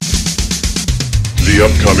The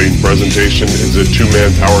upcoming presentation is a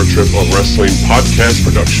two-man power trip of wrestling podcast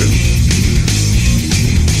production.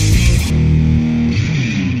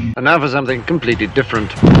 And now for something completely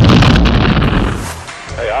different.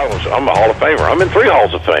 Hey, I'm a Hall of Famer. I'm in 3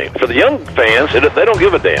 Halls of Fame. For the young fans, they don't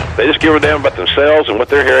give a damn. They just give a damn about themselves and what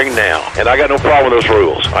they're hearing now. And I got no problem with those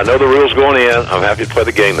rules. I know the rules going in. I'm happy to play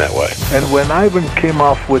the game that way. And when Ivan came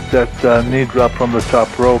off with that knee drop from the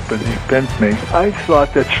top rope and he pinned me, I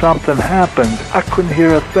thought that something happened. I couldn't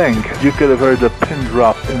hear a thing. You could have heard a pin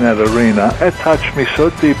drop in that arena. It touched me so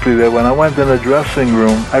deeply that when I went in the dressing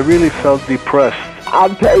room, I really felt depressed.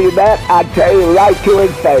 I'll tell you that. I'll tell you right to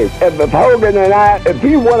his face. If Hogan and if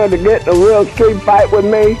he wanted to get in a real street fight with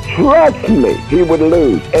me, trust me, he would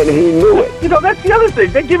lose. And he knew it. You know, that's the other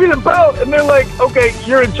thing. They give you the belt, and they're like, okay,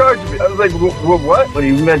 you're in charge of it. I was like, what? When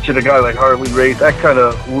you mention a guy like Harley Race, that kind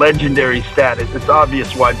of legendary status, it's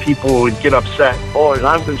obvious why people would get upset. As far as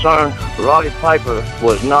I'm concerned, Roddy Piper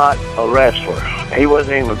was not a wrestler. He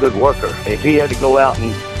wasn't even a good worker. If he had to go out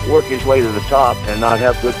and work his way to the top and not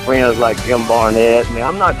have good friends like Jim Barnett. I mean,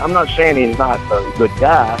 I'm not saying he's not a good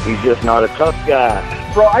guy. He's just not a tough guy.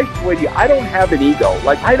 Bro, I swear to you, I don't have an ego.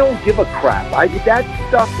 Like, I don't give a crap. That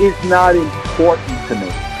stuff is not important to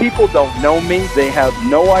me. People don't know me. They have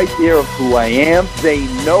no idea of who I am. They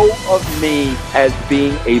know of me as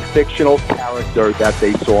being a fictional character that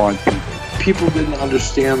they saw on TV. People didn't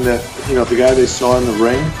understand that, the guy they saw in the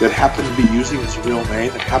ring that happened to be using his real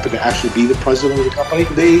name and happened to actually be the president of the company,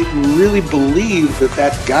 they really believed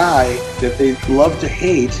that guy that they loved to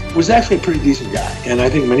hate was actually a pretty decent guy. And I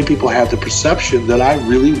think many people had the perception that I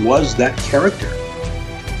really was that character.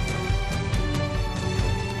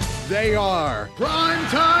 They are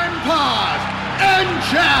Primetime Pod and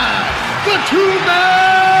Chad, the two-man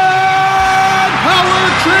power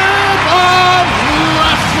trip of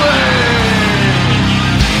wrestling.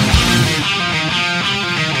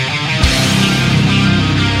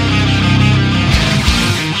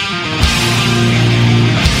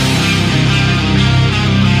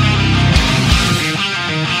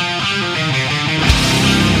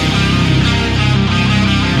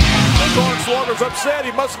 Upset,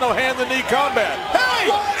 he must know hand-to-knee combat. Hey!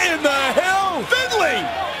 What in the hell? Finlay!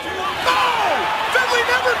 Oh! Finlay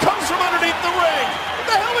never comes from underneath the ring. What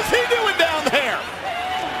the hell is he doing down there?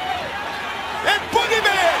 And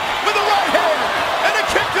Boogeyman with the right hand and a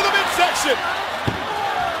kick to the midsection.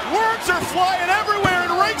 Words are flying everywhere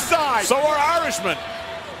in ringside. So are Irishmen.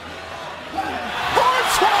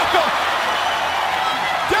 Hornswoggle!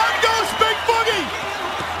 Down goes Big Boogie!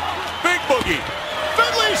 Big Boogie.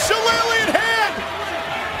 Finlay, Shillelagh in hand.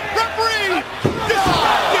 Referee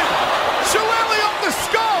disrupted. Shillelagh off the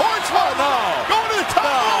skull. Hornswoggle. No. Going to the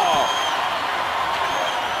top.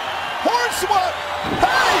 No. Hornswoggle.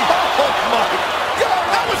 Hey. Oh my God.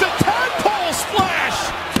 That was a tadpole splash.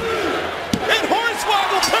 And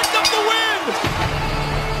Hornswoggle picked up the win.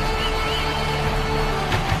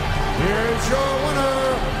 Here's your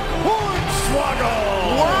winner,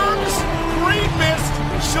 Hornswoggle. Worms, green mist,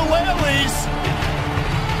 Shillelagh's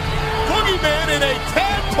Boogeyman in a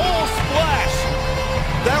tadpole splash.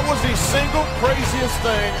 That was the single craziest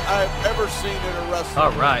thing I've ever seen in a wrestling.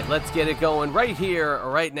 All right, let's get it going right here,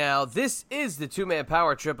 right now. This is the two-man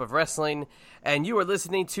power trip of wrestling, and you are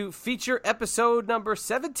listening to feature episode number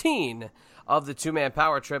 17 of the two-man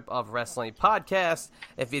power trip of wrestling podcast.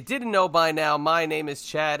 If you didn't know by now, my name is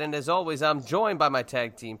Chad, and as always, I'm joined by my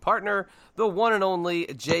tag team partner, the one and only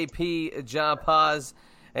JP, John Paz.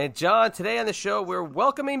 And John, today on the show, we're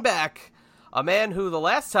welcoming back a man who the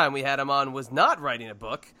last time we had him on was not writing a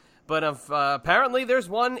book, but apparently there's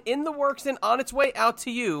one in the works and on its way out to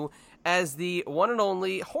you as the one and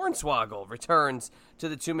only Hornswoggle returns to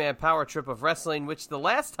the two-man power trip of wrestling, which the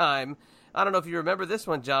last time, I don't know if you remember this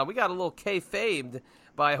one, John, we got a little kayfabed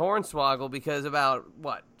by Hornswoggle because about,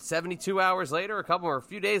 72 hours later, a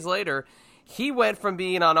few days later, he went from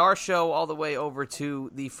being on our show all the way over to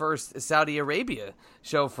the first Saudi Arabia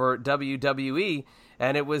show for WWE,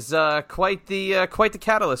 and it was quite the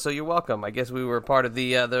catalyst. So you're welcome. I guess we were part of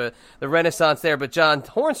the renaissance there. But John,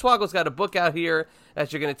 Hornswoggle's got a book out here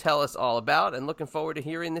that you're going to tell us all about, and looking forward to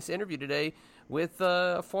hearing this interview today with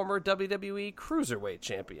a former WWE Cruiserweight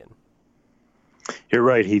champion. You're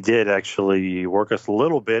right. He did actually work us a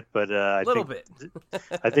little bit, but I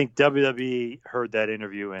think WWE heard that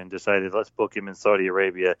interview and decided let's book him in Saudi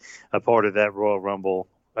Arabia, a part of that Royal Rumble.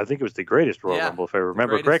 I think it was the greatest Royal Rumble, if I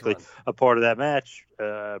remember correctly. One. A part of that match.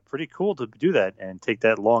 Pretty cool to do that and take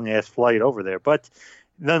that long ass flight over there. But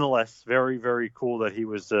nonetheless, very, very cool that he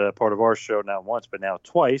was part of our show not once, but now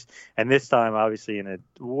twice. And this time, obviously, in a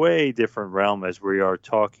way different realm as we are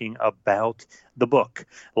talking about the book.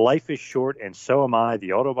 Life is Short and So Am I,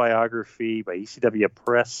 the autobiography by ECW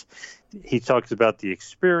Press. He talks about the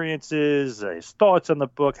experiences, his thoughts on the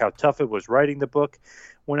book, how tough it was writing the book.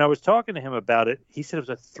 When I was talking to him about it, he said it was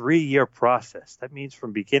a 3-year process. That means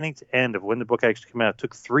from beginning to end of when the book actually came out, it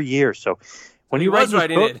took 3 years. So when he was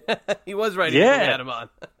writing it. He was writing it when we had him on.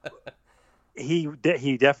 He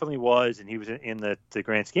definitely was, and he was in the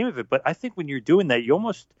grand scheme of it. But I think when you're doing that, you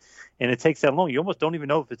almost, and it takes that long, you almost don't even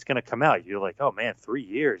know if it's going to come out. You're like, oh, man, 3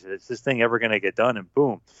 years. Is this thing ever going to get done? And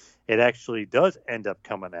boom, it actually does end up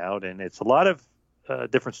coming out. And it's a lot of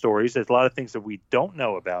different stories. There's a lot of things that we don't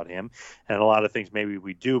know about him, and a lot of things maybe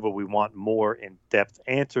we do, but we want more in-depth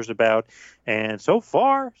answers about. And so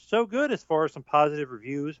far, so good as far as some positive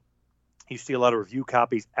reviews. You see a lot of review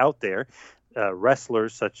copies out there.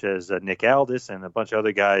 Wrestlers such as Nick Aldis and a bunch of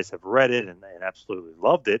other guys have read it and absolutely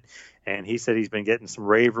loved it. And he said he's been getting some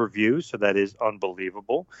rave reviews, so that is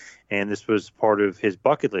unbelievable. And this was part of his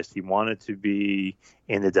bucket list. He wanted to be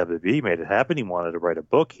in the WWE, he made it happen. He wanted to write a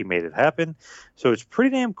book, he made it happen. So it's pretty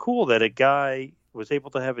damn cool that a guy was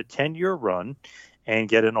able to have a 10-year run and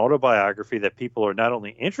get an autobiography that people are not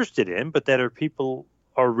only interested in, but that people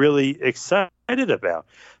are really excited about.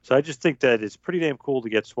 So I just think that it's pretty damn cool to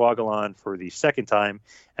get Swoggle on for the second time,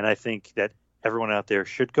 and I think that everyone out there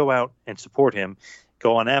should go out and support him.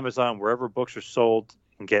 Go on Amazon, wherever books are sold,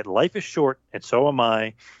 and get Life is Short and So Am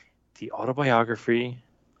I, the autobiography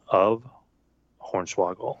of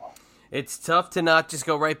Hornswoggle. It's tough to not just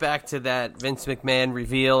go right back to that Vince McMahon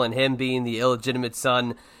reveal and him being the illegitimate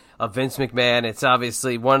son of Vince McMahon. It's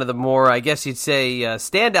obviously one of the more, I guess you'd say,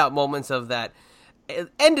 standout moments of that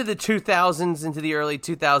end of the 2000s into the early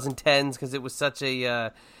 2010s, because it was such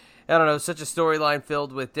a such a storyline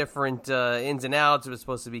filled with different ins and outs. It was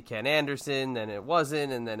supposed to be Ken Anderson, then it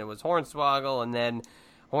wasn't, and then it was Hornswoggle, and then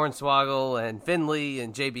Hornswoggle and Finley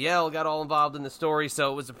and JBL got all involved in the story.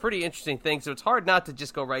 So it was a pretty interesting thing. So it's hard not to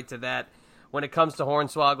just go right to that when it comes to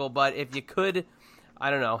Hornswoggle. But if you could,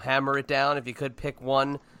 hammer it down, if you could pick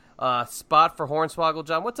one spot for Hornswoggle,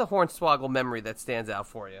 John, what's a Hornswoggle memory that stands out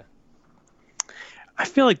for you? I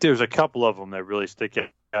feel like there's a couple of them that really stick out.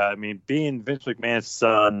 I mean, being Vince McMahon's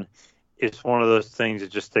son is one of those things that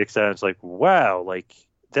just sticks out. It's like, wow, like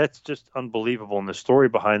that's just unbelievable. And the story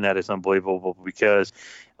behind that is unbelievable because,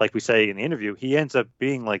 like we say in the interview, he ends up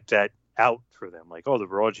being like that out for them. Like, oh, the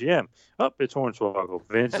Raw GM. Oh, it's Hornswoggle.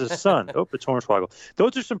 Vince's son. Oh, it's Hornswoggle.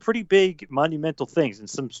 Those are some pretty big monumental things and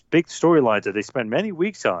some big storylines that they spend many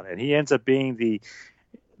weeks on. And he ends up being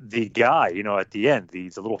the guy, at the end, the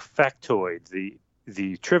little factoid,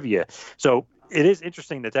 the trivia. So it is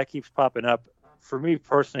interesting that keeps popping up. For me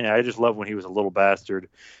personally, I just love when he was a little bastard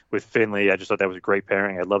with Finley. I just thought that was a great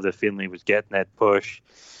pairing. I love that Finley was getting that push.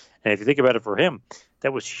 And if you think about it, for him,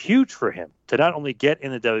 that was huge for him to not only get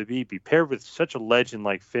in the WWE, be paired with such a legend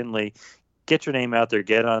like Finley, get your name out there,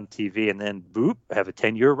 get on TV, and then boop, have a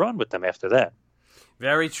 10-year run with them after that.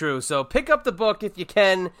 Very true. So pick up the book if you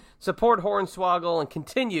can, support Hornswoggle, and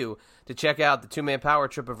continue to check out the two-man power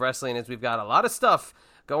trip of wrestling, as we've got a lot of stuff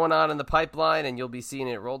going on in the pipeline, and you'll be seeing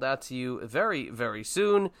it rolled out to you very, very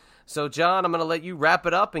soon. So, John, I'm going to let you wrap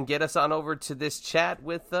it up and get us on over to this chat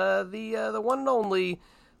with the one and only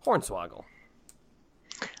Hornswoggle.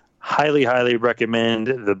 Highly, highly recommend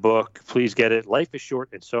the book. Please get it. Life is Short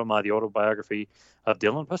and So Am I, the autobiography of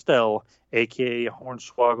Dylan Postell, a.k.a.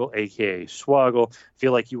 Hornswoggle, a.k.a. Swoggle.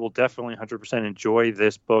 Feel like you will definitely 100% enjoy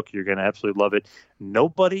this book. You're going to absolutely love it.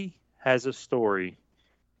 Nobody has a story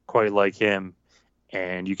quite like him.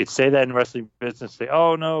 And you could say that in the wrestling business, say,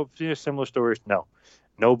 oh, no, similar stories. No,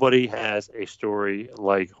 nobody has a story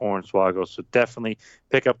like Hornswoggle. So definitely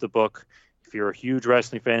pick up the book. If you're a huge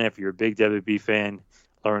wrestling fan, if you're a big WWE fan,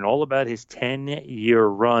 learn all about his 10-year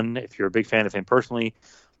run. If you're a big fan of him personally,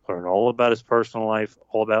 learn all about his personal life,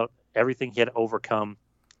 all about everything he had to overcome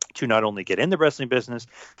to not only get in the wrestling business,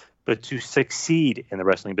 but to succeed in the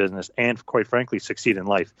wrestling business and, quite frankly, succeed in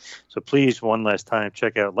life. So please, one last time,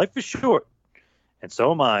 check out Life is Short and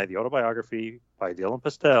So Am I, the autobiography by Dylan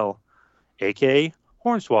Postell, a.k.a.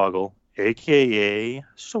 Hornswoggle, a.k.a.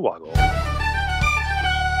 Swoggle.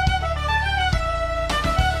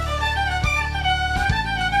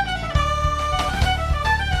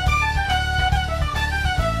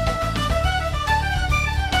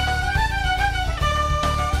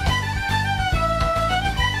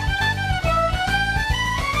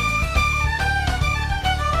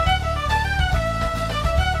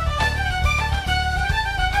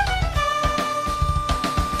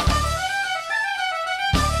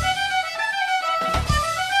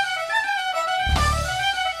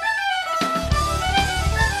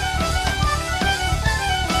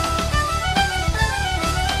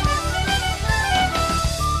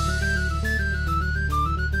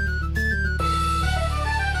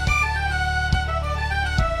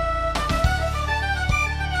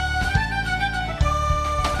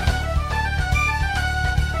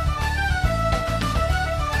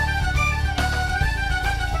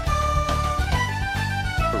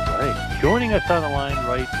 Joining us on the line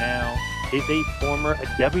right now is a former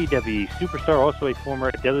WWE superstar, also a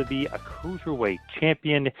former WWE Cruiserweight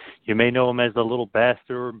champion. You may know him as the Little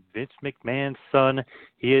Bastard, Vince McMahon's son.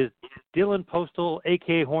 He is Dylan Postal,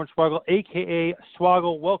 a.k.a. Hornswoggle, a.k.a.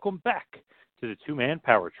 Swoggle. Welcome back to the Two-Man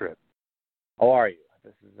Power Trip. How are you?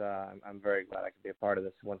 This is I'm very glad I could be a part of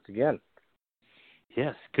this once again.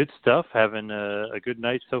 Yes, good stuff. Having a good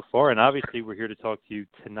night so far. And obviously we're here to talk to you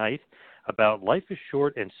tonight about Life is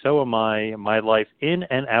Short and So Am I, my life in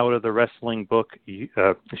and out of the wrestling book, in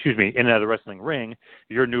and out of the wrestling ring,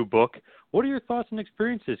 your new book. What are your thoughts and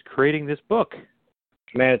experiences creating this book?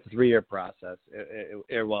 Man, it's a 3-year process.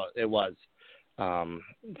 It was.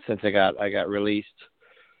 Since I got released,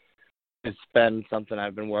 it's been something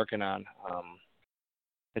I've been working on.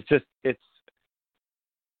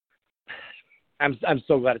 I'm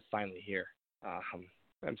so glad it's finally here.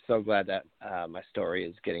 I'm so glad that my story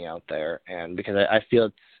is getting out there, and because I feel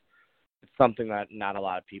it's something that not a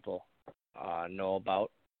lot of people know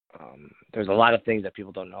about. There's a lot of things that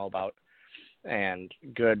people don't know about, and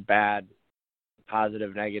good, bad,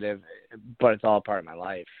 positive, negative, but it's all a part of my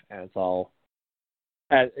life, and it's all,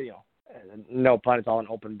 no pun, it's all an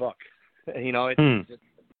open book. It's just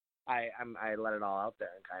I let it all out there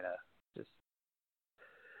and kind of just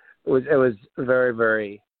it was very,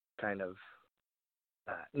 very kind of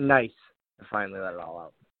nice to finally let it all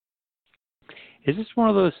out. Is this one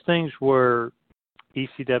of those things where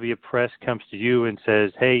ECW Press comes to you and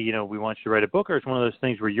says, hey, we want you to write a book, or it's one of those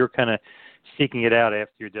things where you're kind of seeking it out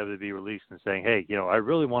after your WWE release and saying, hey, I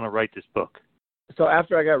really want to write this book? So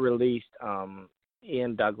after I got released,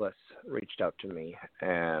 Ian Douglas reached out to me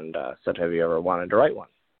and said, have you ever wanted to write one?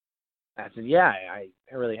 I said, yeah, I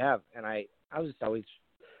really have. And I was just always,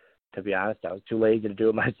 to be honest, I was too lazy to do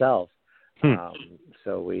it myself.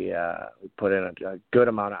 So we put in a good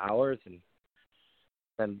amount of hours and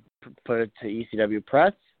then put it to ECW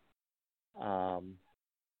Press.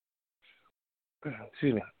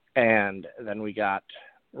 Excuse me. And then we got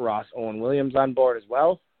Ross Owen Williams on board as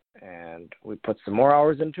well, and we put some more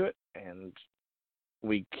hours into it, and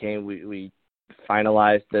we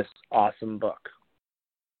finalized this awesome book.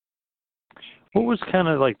 What was kind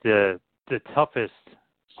of like the toughest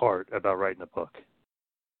part about writing the book?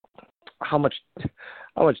 How much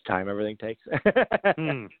time everything takes.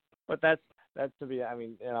 But that's to be,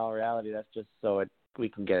 in all reality, that's just so we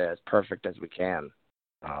can get it as perfect as we can.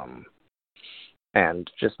 And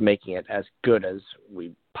just making it as good as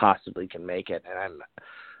we possibly can make it. And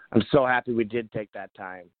I'm so happy we did take that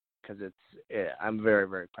time, because I'm very,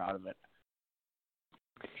 very proud of it.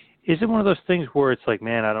 Is it one of those things where it's like,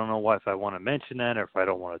 man, I don't know if I want to mention that, or if I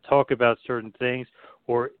don't want to talk about certain things,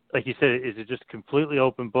 or like you said, is it just a completely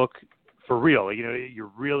open book for real?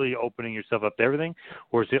 You're really opening yourself up to everything,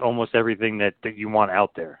 or is it almost everything that you want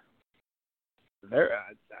out there? There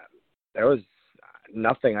was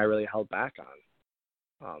nothing I really held back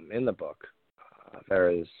on in the book.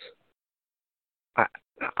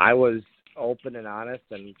 I was open and honest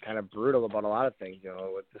and kind of brutal about a lot of things,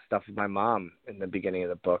 with the stuff with my mom in the beginning of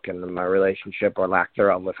the book and my relationship or lack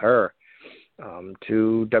thereof with her,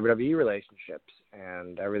 to WWE relationships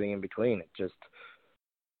and everything in between. It just,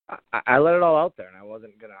 I let it all out there, and I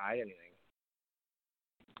wasn't going to hide anything.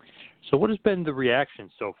 So what has been the reaction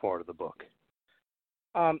so far to the book?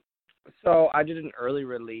 So I did an early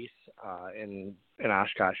release in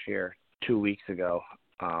Oshkosh here 2 weeks ago,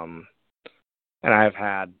 and I've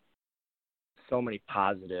had so many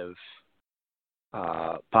positive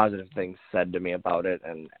things said to me about it.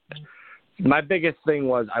 And my biggest thing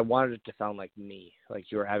was I wanted it to sound like me,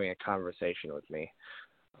 like you were having a conversation with me,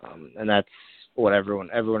 and that's what everyone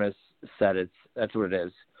has said. That's what it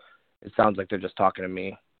is. It sounds like they're just talking to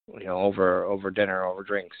me, over dinner, over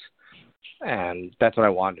drinks, and that's what I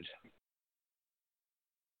wanted.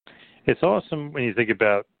 It's awesome when you think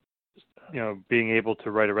about, being able to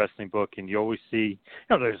write a wrestling book, and you always see,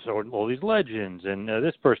 there's all these legends, and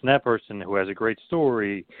this person, that person who has a great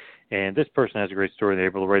story, and this person has a great story, and they're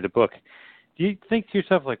able to write a book. Do you think to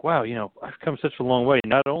yourself, like, wow, I've come such a long way.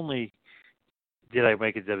 Not only did I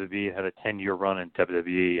make it WWE, had a 10-year run in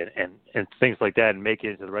WWE and things like that, and make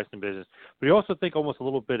it into the wrestling business, but you also think almost a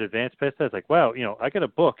little bit advanced past that. It's like, wow, I got a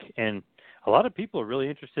book, and a lot of people are really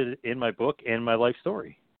interested in my book and my life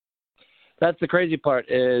story. That's the crazy part,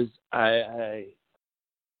 is I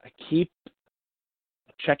keep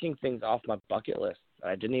checking things off my bucket list.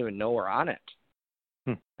 I didn't even know were on it.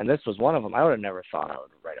 And this was one of them. I would have never thought I would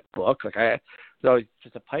write a book. Like, it was always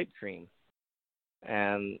just a pipe dream.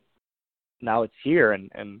 And now it's here,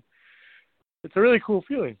 and it's a really cool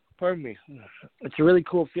feeling. Pardon me. It's a really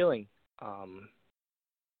cool feeling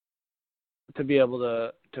to be able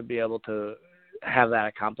to have that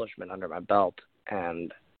accomplishment under my belt,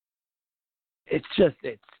 and it's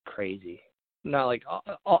crazy. Not like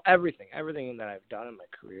everything that I've done in my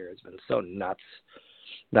career has been so nuts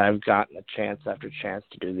that I've gotten a chance after chance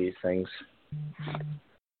to do these things.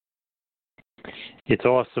 It's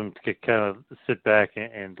awesome to kind of sit back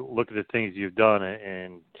and look at the things you've done,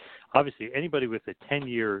 and obviously anybody with a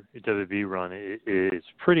 10-year WWE run is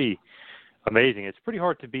pretty amazing. It's pretty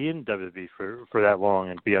hard to be in WWE for that long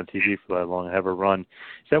and be on TV for that long and have a run.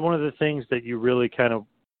 Is that one of the things that you really kind of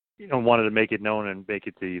wanted to make it known and make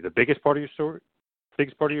it the biggest part of your story,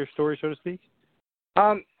 so to speak?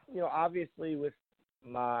 Obviously with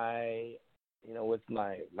my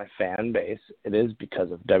fan base, it is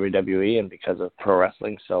because of WWE and because of pro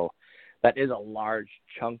wrestling. So that is a large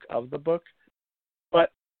chunk of the book.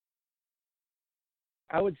 But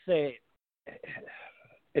I would say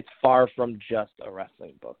it's far from just a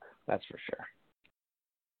wrestling book. That's for sure.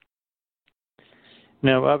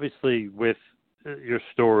 Now, obviously, with your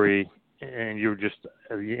story, and you're just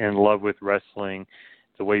in love with wrestling,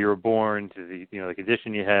 the way you were born, to the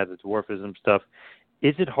condition you had, the dwarfism stuff.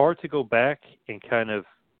 Is it hard to go back and kind of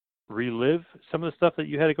relive some of the stuff that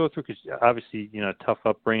you had to go through? Because obviously, tough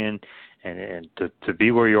upbringing, and to be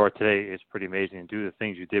where you are today is pretty amazing, and do the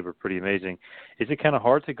things you did were pretty amazing. Is it kind of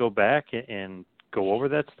hard to go back and go over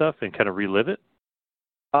that stuff and kind of relive it?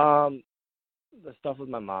 The stuff with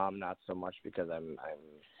my mom, not so much, because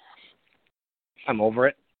I'm over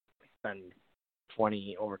it. It's been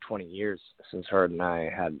over 20 years since her and I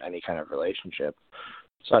had any kind of relationship,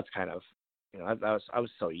 so that's kind of, I was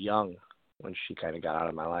so young when she kind of got out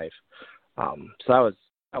of my life, so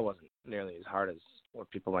that wasn't nearly as hard as what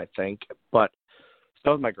people might think. But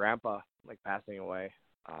stuff with my grandpa, like passing away,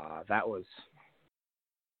 that was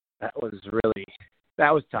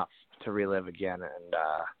tough to relive again, and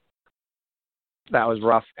that was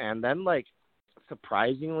rough. And then, like,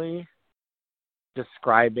 surprisingly,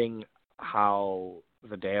 describing how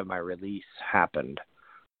the day of my release happened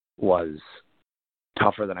was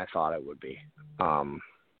tougher than I thought it would be.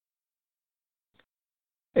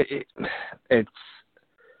 It's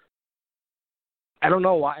I don't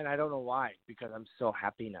know why, and I don't know why, because I'm so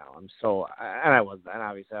happy now.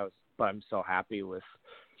 But I'm so happy with,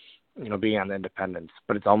 being on the independents.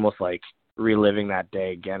 But it's almost like reliving that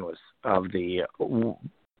day again was of the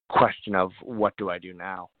question of what do I do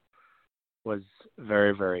now was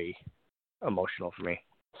very, very emotional for me.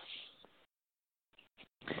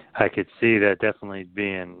 I could see that definitely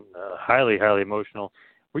being highly, highly emotional.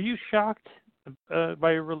 Were you shocked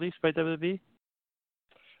by your release by WWE?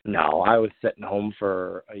 No, I was sitting home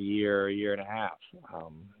for a year and a half,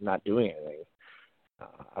 not doing anything.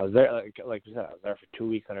 I was there, like you said, I was there for 2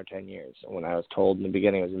 weeks under 10 years. When I was told in the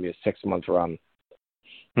beginning it was going to be a 6-month run,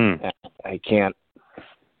 and I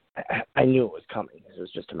knew it was coming. It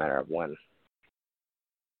was just a matter of when.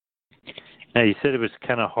 Now, you said it was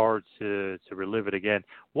kind of hard to relive it again.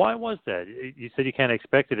 Why was that? You said you kind of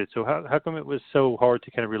expected it, so how come it was so hard to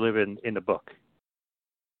kind of relive it in the book?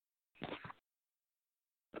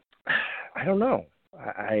 I don't know.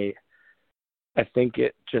 I think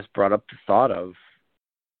it just brought up the thought of,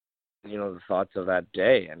 the thoughts of that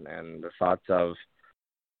day, and the thoughts of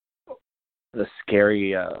the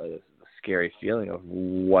scary feeling of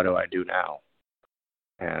what do I do now,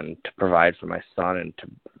 and to provide for my son, and to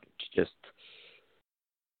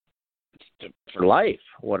for life,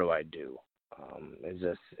 what do I do? Is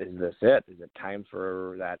this it? Is it time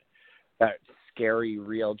for that scary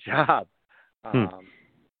real job?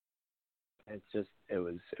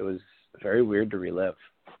 It was very weird to relive.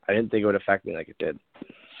 I didn't think it would affect me like it did.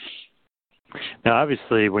 Now,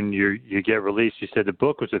 obviously, when you get released, you said the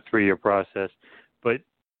book was a 3-year process, but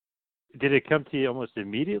did it come to you almost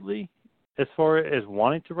immediately as far as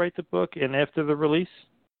wanting to write the book and after the release?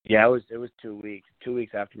 Yeah, it was 2 weeks. 2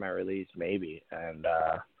 weeks after my release, maybe, and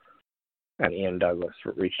Ian Douglas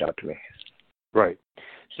reached out to me. Right.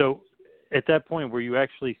 So at that point, were you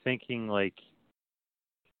actually thinking, like,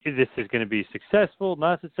 this is going to be successful,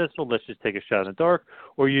 not successful, let's just take a shot in the dark,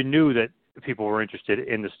 or you knew that people were interested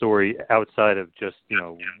in the story outside of just,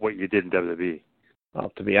 what you did in WWE?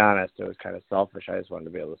 Well, to be honest, it was kind of selfish. I just wanted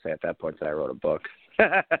to be able to say at that point that I wrote a book.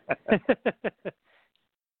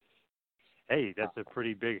 Hey, that's a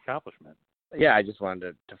pretty big accomplishment. Yeah, I just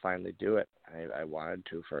wanted to finally do it. I wanted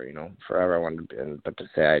to for, forever. I wanted to, but to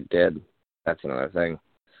say I did, that's another thing.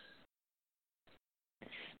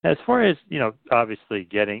 As far as, obviously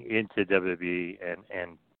getting into WWE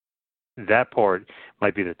and that part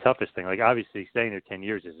might be the toughest thing. Like, obviously, staying there 10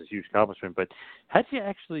 years is a huge accomplishment, but how did you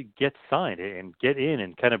actually get signed and get in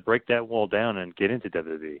and kind of break that wall down and get into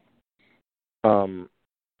WWE? Ken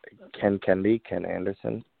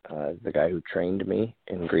Anderson, the guy who trained me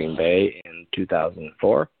in Green Bay in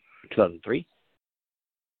 2003.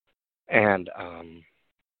 And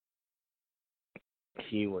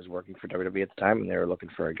he was working for WWE at the time, and they were looking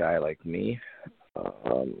for a guy like me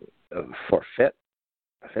for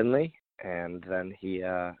Finley. And then he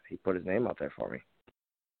put his name out there for me.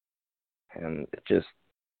 And it just,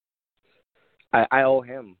 I owe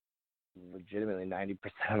him legitimately 90%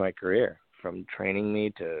 of my career, from training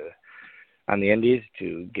me on the Indies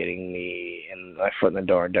to getting me in my foot in the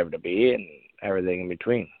door in WWE and everything in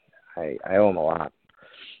between. I owe him a lot.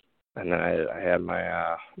 And then I had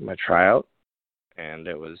my tryout, and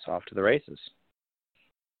it was off to the races.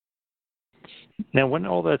 Now, when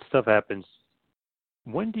all that stuff happens,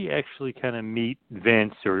 when do you actually kind of meet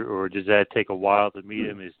Vince, or does that take a while to meet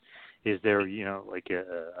him? Is there, like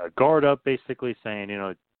a guard up basically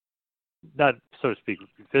saying, not so to speak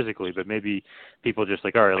physically, but maybe people just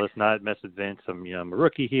like, all right, let's not mess with Vince. I'm a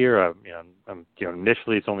rookie here. I'm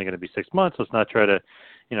initially it's only going to be 6 months. Let's not try to,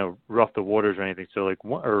 rough the waters or anything. So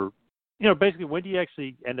basically, when do you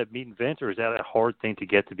actually end up meeting Vince, or is that a hard thing to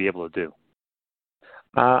get to be able to do?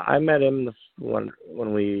 I met him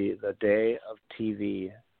the day of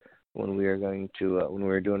TV, when we were when we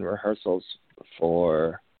were doing rehearsals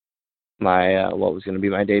for my what was going to be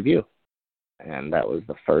my debut, and that was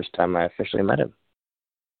the first time I officially met him,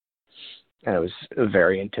 and it was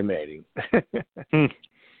very intimidating.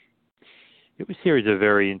 It was here. He's a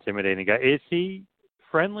very intimidating guy. Is he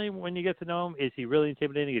friendly when you get to know him? Is he really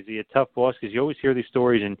intimidating? Is he a tough boss? Because you always hear these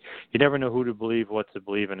stories, and you never know who to believe, what to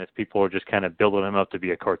believe, and if people are just kind of building him up to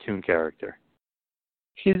be a cartoon character.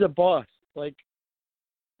 He's a boss. Like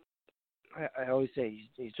I always say,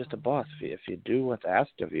 he's just a boss. If you do what's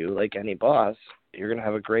asked of you, like any boss, you're going to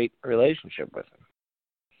have a great relationship with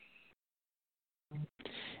him.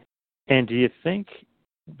 And do you think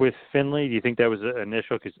with Finley, do you think that was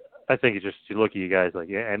initial? Because I think it's just, you look at you guys, like,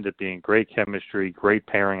 it ended up being great chemistry, great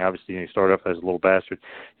pairing. Obviously, you start off as a little bastard.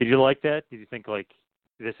 Did you like that? Did you think, like,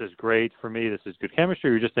 this is great for me, this is good chemistry?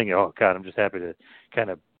 Or were you just thinking, oh, God, I'm just happy to kind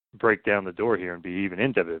of break down the door here and be even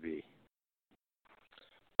in WWE?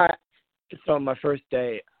 So my first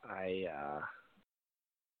day, I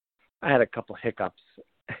had a couple hiccups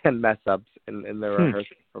and mess ups in the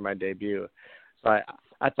rehearsal for my debut. So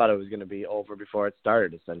I thought it was going to be over before it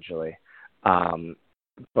started, essentially.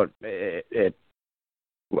 But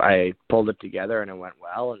I pulled it together and it went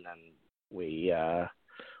well, and then we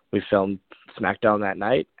filmed SmackDown that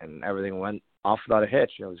night, and everything went off without a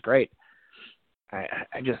hitch, and it was great.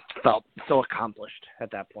 I just felt so accomplished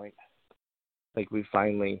at that point. Like we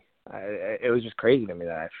finally, it was just crazy to me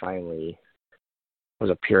that I finally was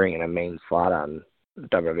appearing in a main slot on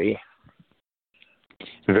WWE.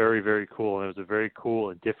 Very, very cool. And it was a very cool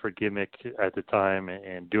and different gimmick at the time,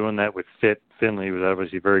 and doing that with Finley was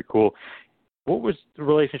obviously very cool. What was the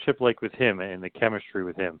relationship like with him and the chemistry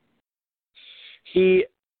with him? Him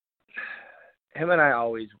and I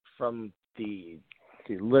always, from the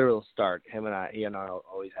literal start, he and I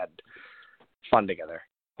always had fun together,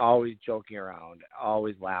 always joking around,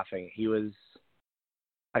 always laughing.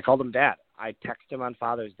 I called him Dad. I text him on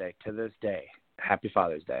Father's Day to this day. Happy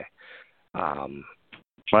Father's Day.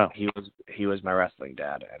 Wow. He was my wrestling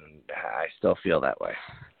dad, and I still feel that way.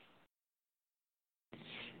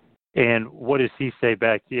 And what does he say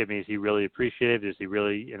back to you? I mean, is he really appreciative? Does he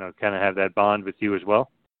really, kind of have that bond with you as well?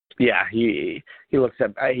 Yeah, he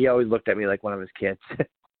always looked at me like one of his kids.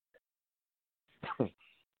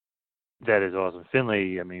 That is awesome.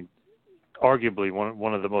 Finley, I mean, arguably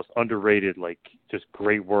one of the most underrated, like, just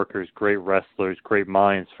great workers, great wrestlers, great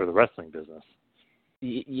minds for the wrestling business.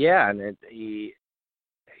 Yeah, and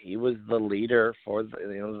he was the leader for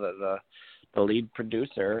the lead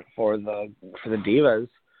producer for the Divas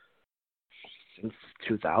since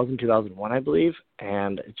 2000, 2001, I believe,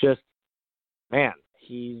 and just, man,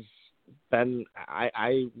 he's been,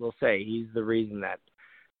 I will say, he's the reason that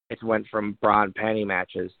it went from bra and panty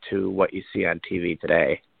matches to what you see on TV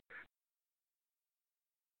today.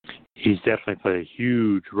 He's definitely played a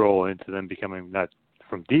huge role into them becoming, not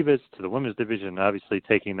from Divas to the women's division, obviously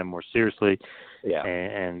taking them more seriously, yeah,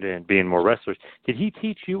 and being more wrestlers. Did he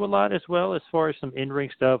teach you a lot as well, as far as some in-ring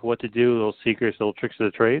stuff, what to do, little secrets, little tricks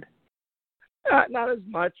of the trade? Not as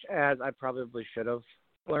much as I probably should have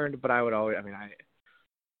learned, but I would always,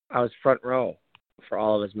 I was front row for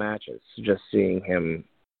all of his matches. Just seeing him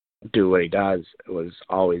do what he does was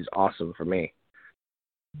always awesome for me.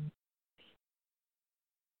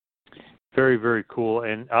 Very, very cool.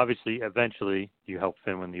 And obviously, eventually, you helped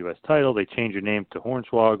Finn win the U.S. title. They changed your name to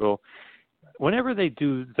Hornswoggle. Whenever they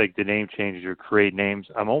do, like, the name changes or create names,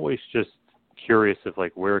 I'm always just curious of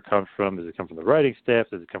like where it comes from. Does it come from the writing staff?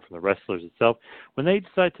 Does it come from the wrestlers itself? When they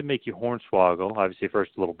decide to make you Hornswoggle, obviously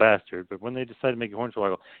first a little bastard, but when they decide to make you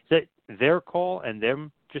Hornswoggle, is that their call and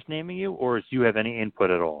them just naming you, or do you have any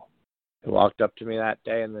input at all? They walked up to me that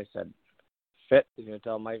day and they said, Fit is going to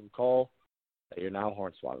tell Michael Cole that you're now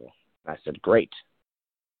Hornswoggle. And I said, great.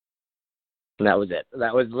 And that was it.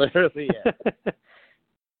 That was literally it.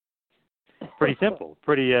 Pretty simple.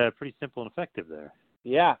 Pretty simple and effective there.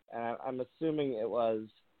 Yeah, and I'm assuming it was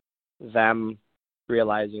them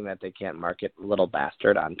realizing that they can't market Little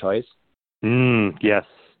Bastard on toys. Yes,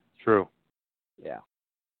 true. Yeah.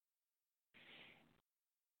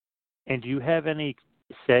 And do you have any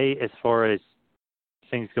say as far as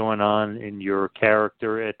things going on in your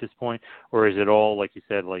character at this point, or is it all like you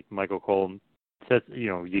said, like Michael Cole says,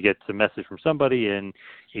 you get the message from somebody and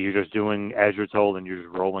you're just doing as you're told and you're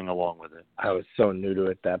just rolling along with it? I was so new to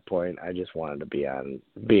it at that point. I just wanted to be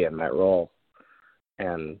in that role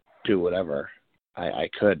and do whatever I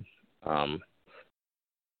could. I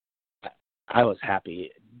was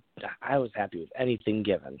happy. I was happy with anything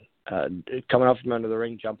given. Coming up from under the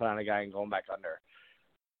ring, jumping on a guy and going back under.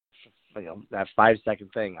 That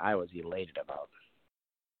 5-second thing, I was elated about.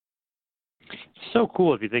 So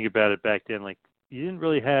cool if you think about it back then. Like, you didn't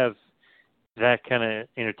really have that kind of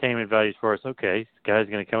entertainment value as far as, okay, this guy's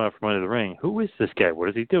going to come out from under the ring. Who is this guy? What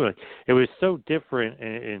is he doing? It was so different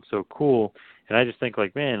and so cool. And I just think,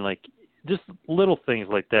 like, man, like, just little things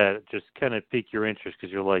like that just kind of pique your interest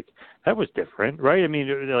because you're like, that was different, right? I mean,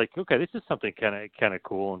 they're like, okay, this is something kind of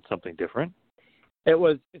cool and something different.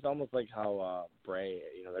 It's almost like how Bray,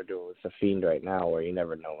 they're doing with The Fiend right now, where you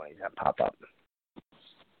never know when he's going to pop up.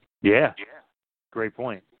 Yeah. Great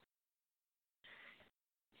point.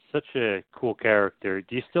 Such a cool character.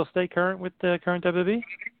 Do you still stay current with the current WWE?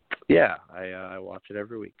 Yeah, I watch it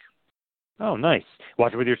every week. Oh, nice.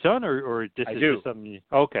 Watch it with your son, or this I is do. just something?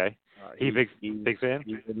 Okay. He's big fan.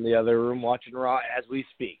 He's in the other room watching Raw as we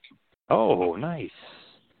speak. Oh, nice.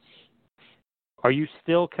 Are you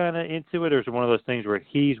still kind of into it, or is it one of those things where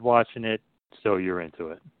he's watching it, so you're into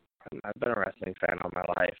it? I've been a wrestling fan all my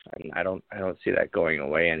life, and I don't see that going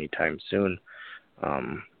away anytime soon.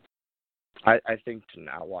 I think to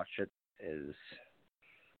not watch it is,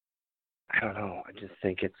 I don't know. I just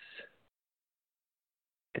think it's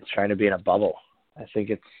trying to be in a bubble. I think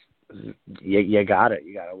you got it.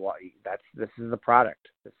 You got to watch. This is the product.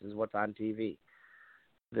 This is what's on TV.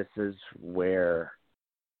 This is where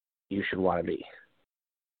you should want to be.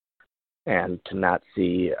 And to not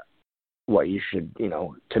see what you should,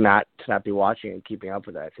 to not be watching and keeping up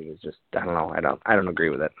with it, I think is just, I don't know. I don't agree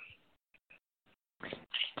with it.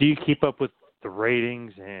 Do you keep up with the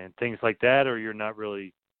ratings and things like that, or you're not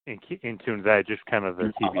really in tune with that, just kind of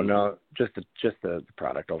the TV? No, just the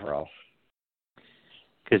product overall.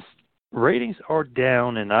 Because ratings are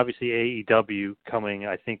down, and obviously AEW coming,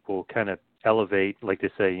 I think, will kind of elevate, like they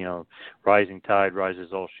say, rising tide rises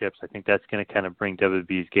all ships. I think that's going to kind of bring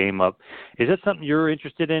WWE's game up. Is that something you're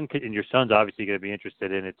interested in? And your son's obviously going to be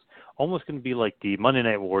interested in. It's almost going to be like the Monday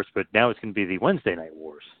Night Wars, but now it's going to be the Wednesday Night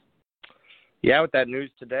Wars. Yeah, with that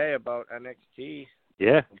news today about NXT.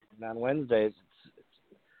 Yeah. On Wednesdays,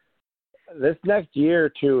 this next year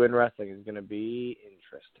or two in wrestling is going to be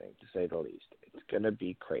interesting, to say the least. It's going to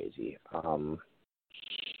be crazy.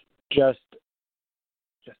 Just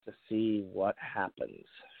to see what happens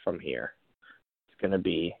from here. It's going to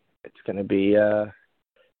be a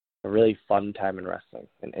really fun time in wrestling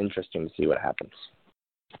and interesting to see what happens.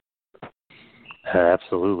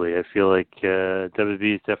 Absolutely. I feel like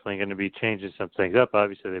WWE is definitely going to be changing some things up.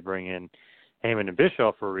 Obviously, they bring in Heyman and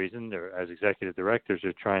Bischoff for a reason. They're, as executive directors,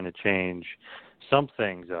 they're trying to change some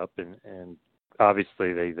things up, and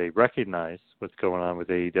obviously they recognize what's going on with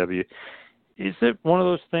AEW. Is it one of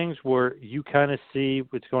those things where you kind of see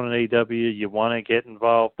what's going on in AEW, you want to get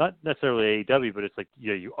involved, not necessarily AEW, but it's like,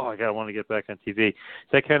 I want to get back on TV.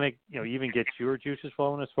 Does that kind of, even get your juices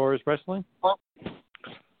flowing as far as wrestling?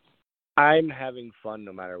 I'm having fun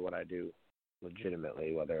no matter what I do,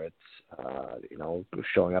 legitimately, whether it's,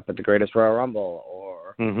 showing up at the Greatest Royal Rumble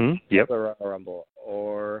or the Royal Rumble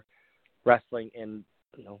or wrestling in,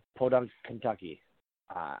 Podunk, Kentucky.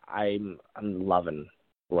 I'm loving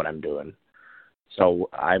what I'm doing. So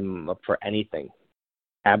I'm up for anything,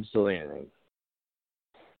 absolutely anything.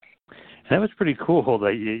 That was pretty cool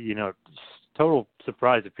that, total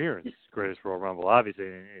surprise appearance, Greatest Royal Rumble, obviously,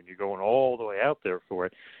 and you're going all the way out there for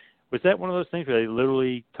it. Was that one of those things where they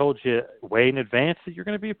literally told you way in advance that you're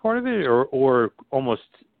going to be a part of it, or almost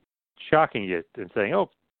shocking you and saying, oh,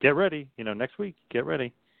 get ready, next week, get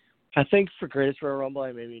ready? I think for Greatest Royal Rumble,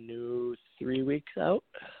 I maybe knew 3 weeks out.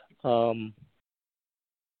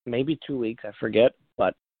 maybe 2 weeks, I forget,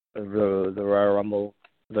 but the Royal Rumble,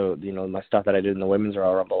 my stuff that I did in the Women's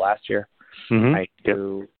Royal Rumble last year, I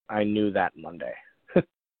knew that Monday.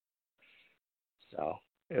 So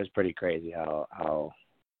it was pretty crazy how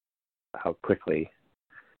quickly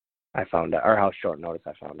I found out, or how short notice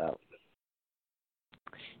I found out.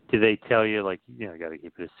 Do they tell you, like, you got to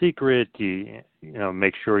keep it a secret? Do you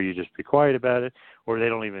make sure you just be quiet about it? Or they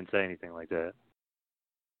don't even say anything like that?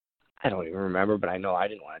 I don't even remember, but I know I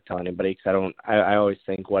didn't want to tell anybody because I always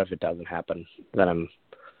think, what if it doesn't happen? Then I'm,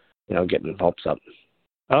 getting hopes up.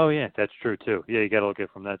 Oh, yeah, that's true, too. Yeah, you got to look at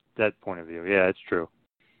it from that point of view. Yeah, it's true.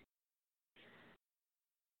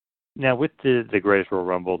 Now, with the Greatest Royal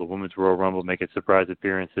Rumble, the Women's Royal Rumble making surprise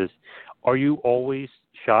appearances, are you always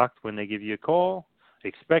shocked when they give you a call?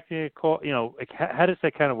 Expecting a call? How does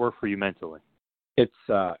that kind of work for you mentally? It's,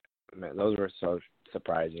 man, those were so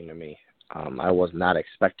surprising to me. I was not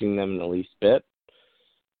expecting them in the least bit,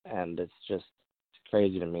 and it's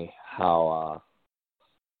crazy to me how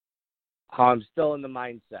I'm still in the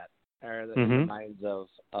mindset, or in the minds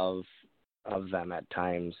of them at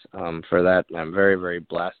times. For that, I'm very, very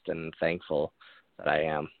blessed and thankful that I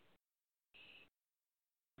am.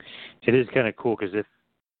 It is kind of cool because if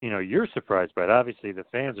you're surprised by it, obviously the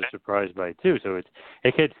fans are surprised by it too. So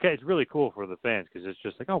it's really cool for the fans because it's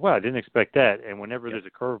just like, oh wow, I didn't expect that. And whenever there's a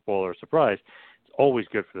curveball or a surprise, it's always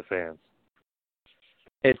good for the fans.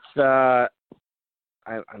 It's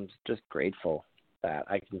I'm just grateful that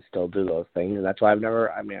I can still do those things, and that's why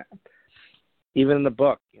even in the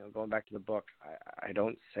book, going back to the book, I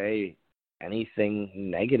don't say anything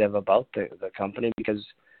negative about the company because,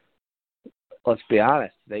 let's be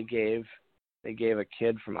honest, they gave a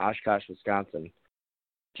kid from Oshkosh, Wisconsin,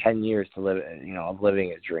 10 years to live, of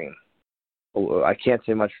living his dream. I can't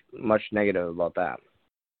say much negative about that.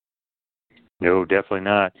 No, definitely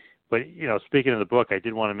not. But, speaking of the book, I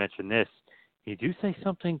did want to mention this. You do say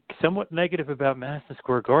something somewhat negative about Madison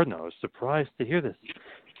Square Garden. I was surprised to hear this.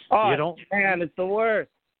 Oh, man, it's the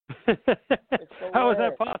worst. How is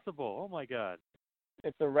that possible? Oh, my God.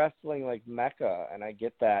 It's a wrestling, mecca, and I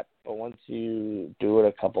get that. But once you do it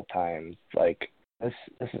a couple times, this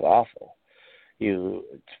is awful. It's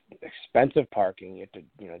expensive parking. You have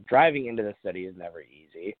to, driving into the city is never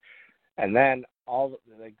easy. And then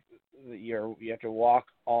you have to walk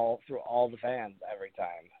through all the fans every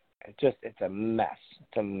time. It's a mess.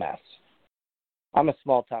 It's a mess. I'm a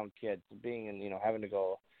small town kid, so being in, having to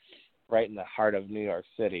go right in the heart of New York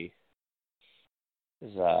City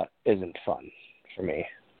isn't fun for me.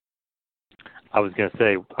 I was going to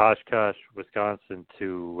say Oshkosh, Wisconsin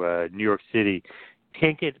to New York City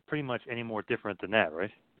can't get pretty much any more different than that,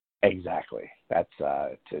 right? Exactly. That's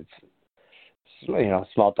it's a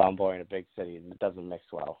small town boy in a big city, and it doesn't mix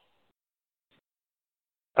well.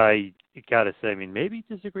 I got to say, maybe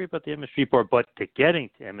disagree about the MSG part, but to getting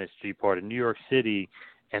to MSG part in New York City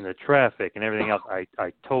and the traffic and everything else,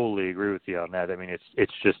 I totally agree with you on that.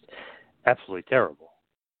 It's just absolutely terrible.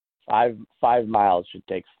 5 miles should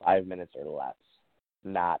take 5 minutes or less,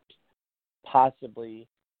 not possibly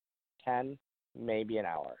 10, maybe an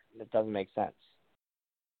hour. It doesn't make sense.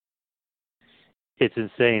 It's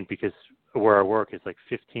insane because where I work is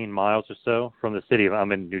 15 miles or so from the city.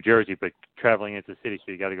 I'm in New Jersey, but traveling into the city,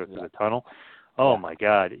 so you got to go through the tunnel. Oh, my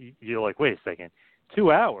God. You're like, wait a second.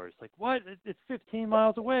 2 hours? What? It's 15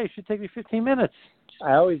 miles away. It should take me 15 minutes.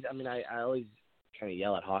 I always kind of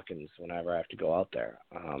yell at Hawkins whenever I have to go out there.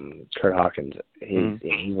 Kurt Hawkins,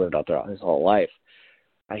 he lived out there his whole life.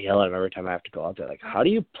 I yell at him every time I have to go out there. How do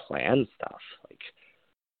you plan stuff?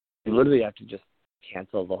 You literally have to just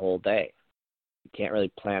cancel the whole day. You can't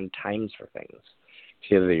really plan times for things.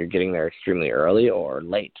 It's either you're getting there extremely early or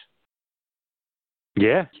late.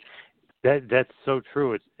 Yeah, that's so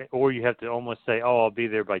true. Or you have to almost say, "Oh, I'll be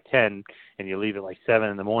there by 10," and you leave at 7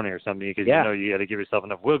 in the morning or something because you got to give yourself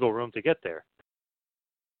enough wiggle room to get there.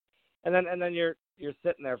 And then you're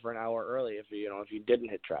sitting there for an hour early if you didn't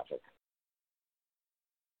hit traffic.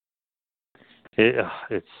 It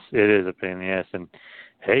is a pain in the ass, and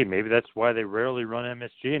hey, maybe that's why they rarely run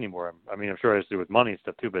MSG anymore. I'm sure it has to do with money and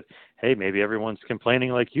stuff too, but hey, maybe everyone's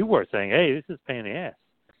complaining like you were, saying, "Hey, this is a pain in the ass."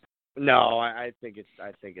 No, I think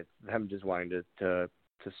it's them just wanting to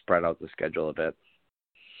spread out the schedule a bit.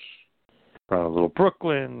 Run a little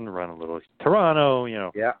Brooklyn, run a little Toronto,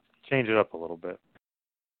 change it up a little bit.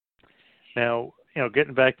 Now,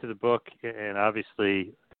 getting back to the book, and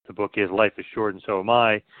obviously the book is Life is Short and So Am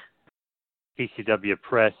I, ECW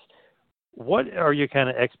Press. What are your kind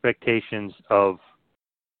of expectations of,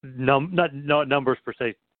 not numbers per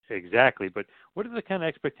se exactly, but what are the kind of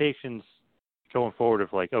expectations going forward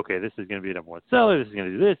of okay, this is going to be a number one seller, this is going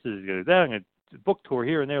to do this is going to do that, I'm going to book tour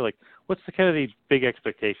here and there. Like, what's the kind of the big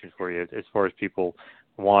expectations for you as far as people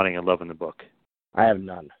wanting and loving the book? I have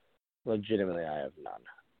none. Legitimately, I have none.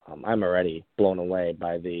 I'm already blown away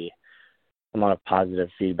by the amount of positive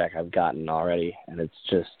feedback I've gotten already, and it's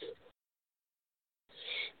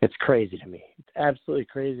crazy to me. It's absolutely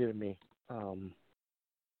crazy to me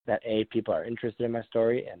that A, people are interested in my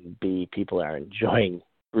story, and B, people are enjoying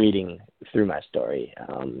reading through my story. I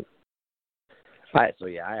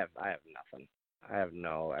have nothing. I have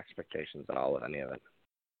no expectations at all with any of it.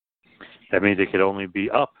 That means it could only be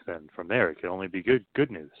up, then from there it could only be good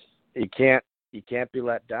news. You can't be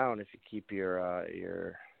let down if you keep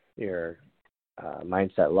your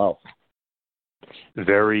mindset low.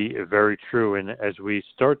 Very, very true. And as we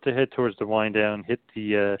start to head towards the wind down, hit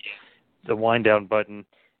the wind down button,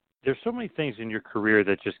 there's so many things in your career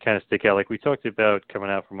that just kind of stick out. Like we talked about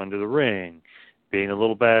coming out from under the ring, being a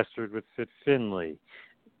little bastard with Fit Finlay.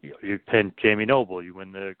 You pinned Jamie Noble. You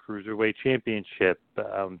win the Cruiserweight Championship.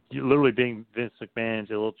 You literally being Vince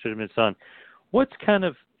McMahon's illegitimate son. What's kind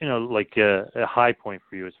of, like a high point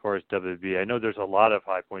for you as far as WWE? I know there's a lot of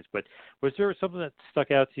high points, but was there something that stuck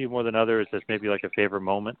out to you more than others that's maybe like a favorite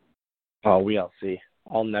moment? Oh, we'll see.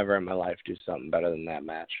 I'll never in my life do something better than that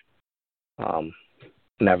match.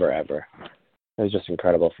 Never, ever. It was just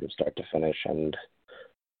incredible from start to finish, and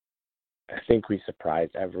I think we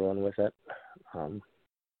surprised everyone with it.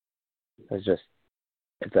 It's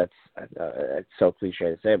so cliche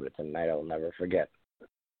to say, but it's a night I will never forget.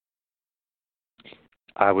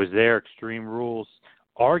 I was there. Extreme Rules.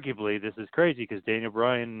 Arguably, this is crazy because Daniel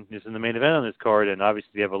Bryan is in the main event on this card, and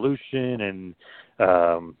obviously the Evolution and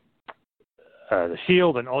the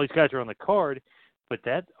Shield and all these guys are on the card. But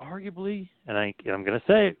that arguably, and I'm going to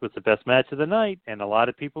say it, was the best match of the night, and a lot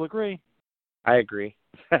of people agree. I agree.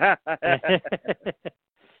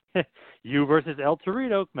 You versus El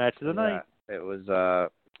Torito, match of the night. It was.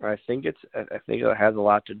 I think it has a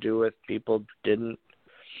lot to do with people didn't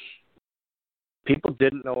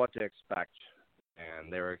know what to expect,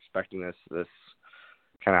 and they were expecting this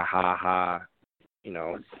kind of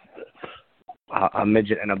a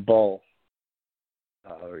midget and a bull.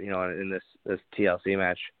 In this TLC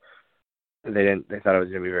match, they thought it was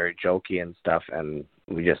going to be very jokey and stuff, and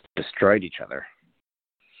we just destroyed each other.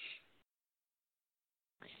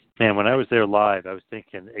 Man, when I was there live, I was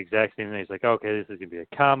thinking the exact same thing. It's like, okay, this is going to be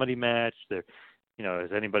a comedy match.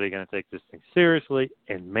 Is anybody going to take this thing seriously?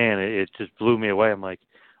 And man, it just blew me away. I'm like,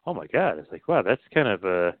 oh my God. It's like, wow, that's kind of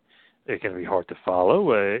it's going to be hard to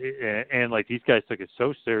follow. And like these guys took it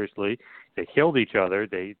so seriously. They killed each other.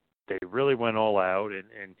 They really went all out,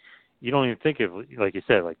 and you don't even think of, like you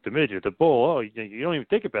said, like the midget, the bull. Oh, you don't even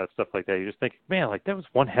think about stuff like that. You just think, man, like that was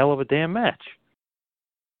one hell of a damn match.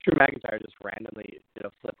 Drew McIntyre just randomly did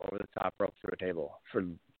a flip over the top rope through a table for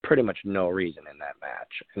pretty much no reason in that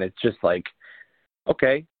match, and it's just like,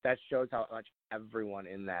 okay, that shows how much everyone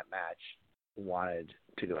in that match wanted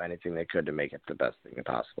to do anything they could to make it the best thing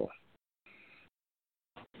possible.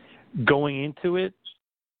 Going into it,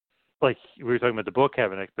 like we were talking about the book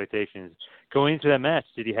having expectations, going into that match,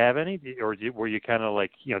 did you have any? Or were you kind of like,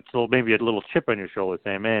 still maybe a little chip on your shoulder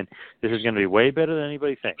saying, man, this is going to be way better than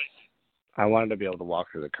anybody thinks? I wanted to be able to walk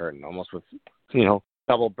through the curtain almost with,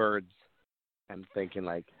 double birds and thinking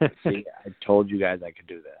like, see, I told you guys I could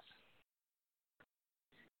do this.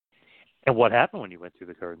 And what happened when you went through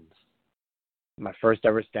the curtains? My first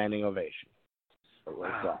ever standing ovation.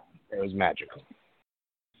 It was magical.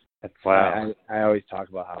 Wow. I always talk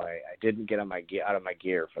about how I didn't get out of my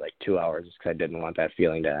gear for like 2 hours just because I didn't want that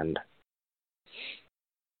feeling to end.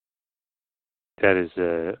 That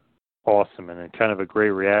is awesome and kind of a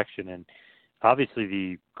great reaction. And obviously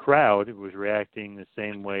the crowd was reacting the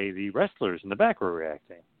same way the wrestlers in the back were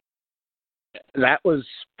reacting. That was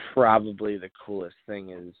probably the coolest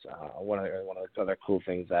thing. Is one of the other cool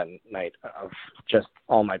things that night of just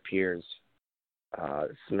all my peers,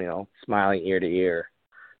 smiling ear to ear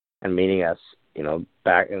and meeting us,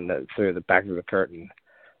 back through the back of the curtain,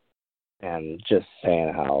 and just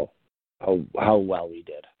saying how well we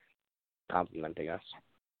did, complimenting us.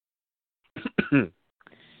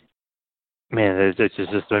 Man, it's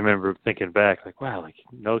just I remember thinking back, like, wow, like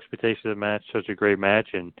no expectation of the match, such a great match,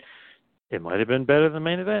 and it might have been better than the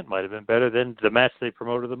main event, might have been better than the match they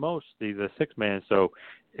promoted the most, the six-man. So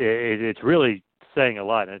it's really saying a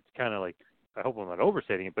lot, and it's kind of like, I hope I'm not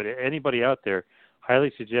overstating it, but anybody out there,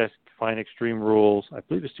 highly suggest find Extreme Rules. I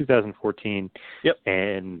believe it's 2014. Yep.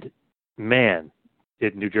 And man,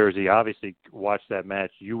 in New Jersey, obviously watch that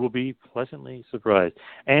match. You will be pleasantly surprised,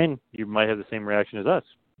 and you might have the same reaction as us.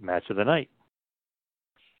 Match of the night.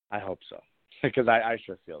 I hope so, because I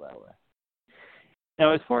sure feel that way.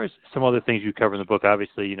 Now, as far as some other things you cover in the book,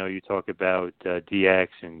 obviously, you talk about DX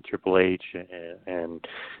and Triple H and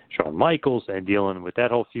Shawn Michaels and dealing with that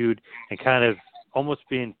whole feud and kind of almost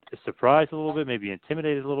being surprised a little bit, maybe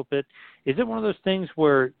intimidated a little bit. Is it one of those things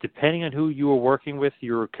where, depending on who you were working with,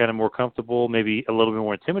 you were kind of more comfortable, maybe a little bit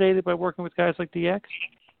more intimidated by working with guys like DX?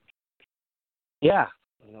 Yeah.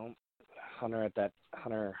 Hunter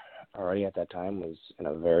already at that time was in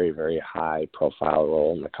a very, very high-profile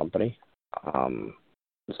role in the company.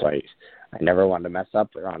 So I never wanted to mess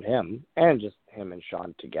up around him, and just him and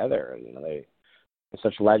Shawn together. They're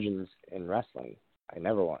such legends in wrestling. I would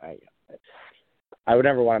never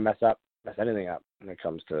want to mess anything up when it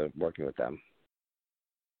comes to working with them.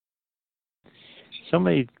 So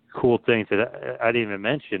many cool things that I didn't even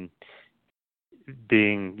mention.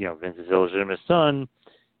 Being, Vince's illegitimate son,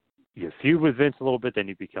 you feud with Vince a little bit, then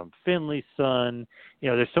you become Finley's son.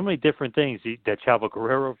 There's so many different things. That Chavo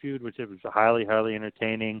Guerrero feud, which was highly, highly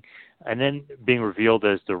entertaining, and then being revealed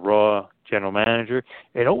as the Raw general manager.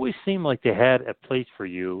 It always seemed like they had a place for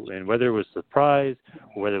you, and whether it was a surprise,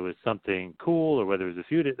 or whether it was something cool, or whether it was a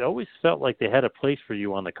feud, it always felt like they had a place for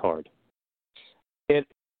you on the card. It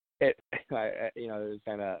was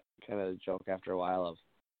kind of a joke after a while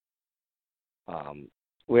of,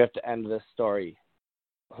 we have to end this story.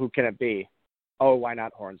 Who can it be? Oh, why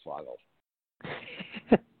not Hornswoggle?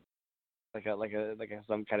 like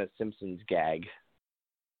some kind of Simpsons gag.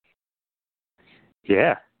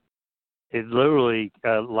 Yeah. It literally,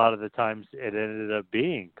 a lot of the times, it ended up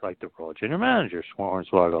being like the Raw general manager,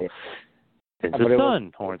 Hornswoggle. It's his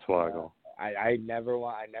son, Hornswoggle. I never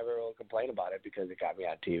will complain about it because it got me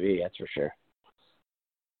on TV, that's for sure.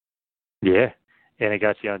 Yeah. And it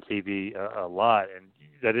got you on TV a lot, and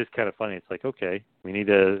that is kind of funny. It's like, okay, we need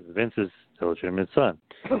Vince's illegitimate son.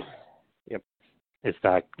 Yep. It's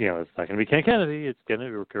not, it's not going to be Ken Kennedy. It's going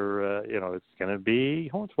to recur. It's going to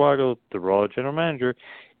be Hornswoggle, the Raw general manager.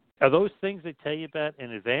 Are those things they tell you about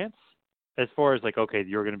in advance, as far as like, okay,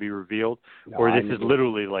 you're going to be revealed, or this is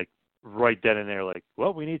literally like right then and there, like,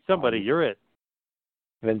 well, we need somebody. You're it.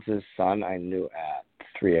 Vince's son, I knew at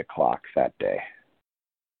 3:00 that day.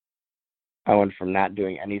 I went from not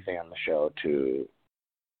doing anything on the show to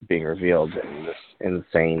being revealed in this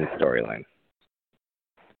insane storyline.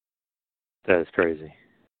 That is crazy.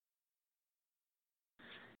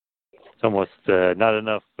 It's almost not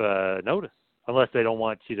enough notice, unless they don't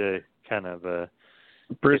want you to kind of.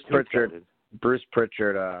 Bruce Pritchard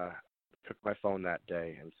took my phone that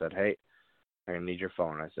day and said, "Hey, I'm gonna need your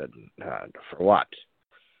phone." I said, "For what?"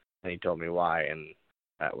 And he told me why, and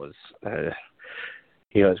that was.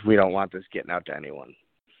 He goes, "We don't want this getting out to anyone.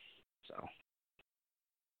 So I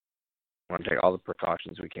want to take all the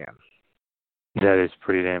precautions we can." That is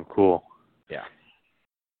pretty damn cool. Yeah.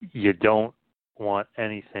 You don't want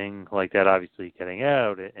anything like that, obviously, getting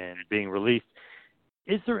out and being released.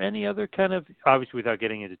 Is there any other kind of, obviously without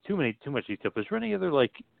getting into too much detail, but is there any other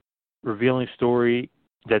like revealing story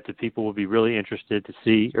that the people will be really interested to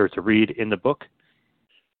see or to read in the book?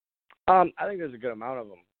 I think there's a good amount of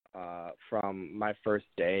them. From my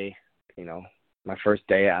first day, my first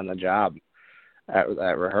day on the job at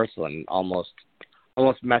rehearsal and almost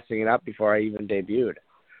messing it up before I even debuted,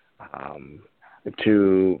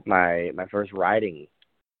 to my first riding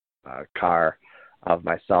car of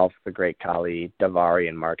myself, the great Khali Davari,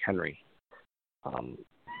 and Mark Henry. I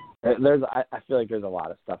feel like there's a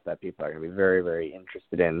lot of stuff that people are going to be very, very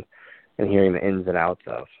interested in hearing the ins and outs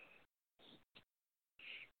of.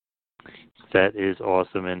 That is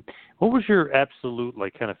awesome. And what was your absolute,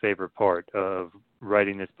 like, kind of favorite part of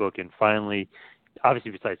writing this book and finally,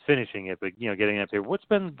 obviously besides finishing it, but, getting that paper, what's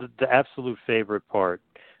been the absolute favorite part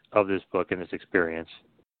of this book and this experience?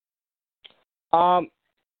 I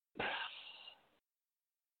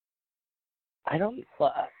don't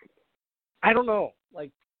know.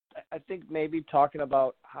 Like, I think maybe talking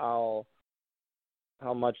about how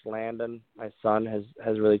much Landon, my son, has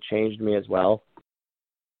really changed me as well.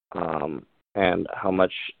 And how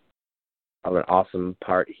much of an awesome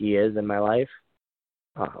part he is in my life.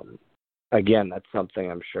 Again, that's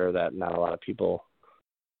something I'm sure that not a lot of people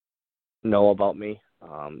know about me.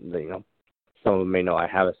 Some of them may know I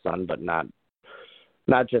have a son, but not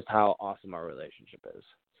just how awesome our relationship is.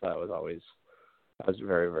 So that was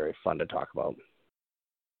very, very fun to talk about.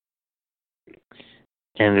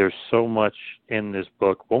 And there's so much in this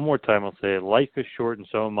book. One more time, I'll say it. Life is short, and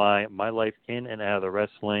so am I. My life in and out of the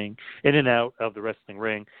wrestling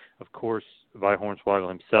ring, of course, by Hornswoggle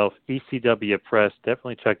himself. ECW Press,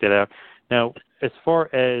 definitely check that out. Now, as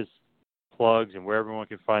far as plugs and where everyone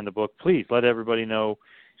can find the book, please let everybody know,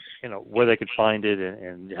 where they can find it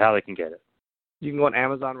and how they can get it. You can go on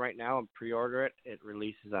Amazon right now and pre-order it. It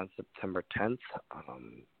releases on September 10th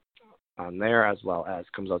on there, as well as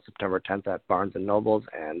comes out September 10th at Barnes & Nobles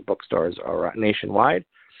and bookstores nationwide.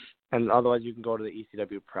 And otherwise, you can go to the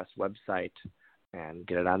ECW Press website and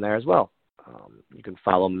get it on there as well. You can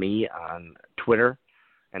follow me on Twitter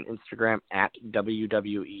and Instagram at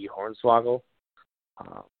WWE Hornswoggle.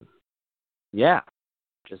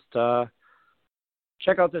 Just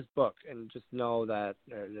check out this book and just know that,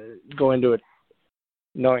 go into it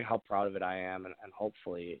knowing how proud of it I am, and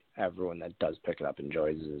hopefully everyone that does pick it up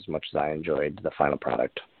enjoys it as much as I enjoyed the final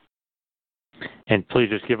product. And please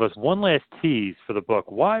just give us one last tease for the book.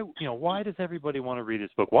 Why does everybody want to read this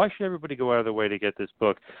book? Why should everybody go out of their way to get this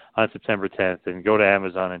book on September 10th and go to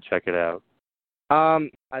Amazon and check it out?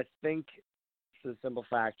 I think it's the simple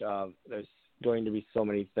fact of there's going to be so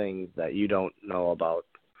many things that you don't know about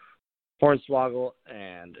Hornswoggle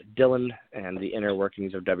and Dylan and the inner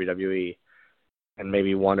workings of WWE, and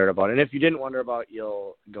maybe wondered about it. And if you didn't wonder about it,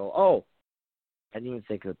 you'll go, oh, I didn't even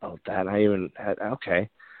think about that. Okay.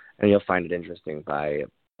 And you'll find it interesting by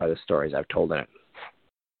the stories I've told in it.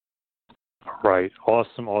 Right.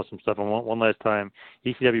 Awesome stuff. And one last time,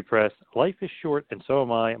 ECW Press, Life is Short and So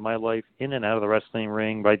Am I, My Life in and Out of the Wrestling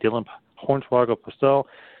Ring by Dylan Hornswoggle Postell.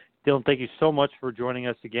 Dylan, thank you so much for joining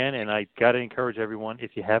us again, and I got to encourage everyone,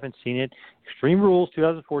 if you haven't seen it, Extreme Rules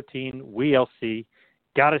 2014, WeLC,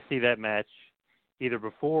 got to see that match either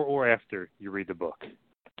before or after you read the book.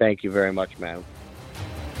 Thank you very much, man.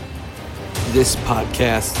 This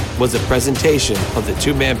podcast was a presentation of the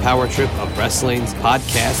Two-Man Power Trip of Wrestling's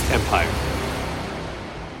podcast empire.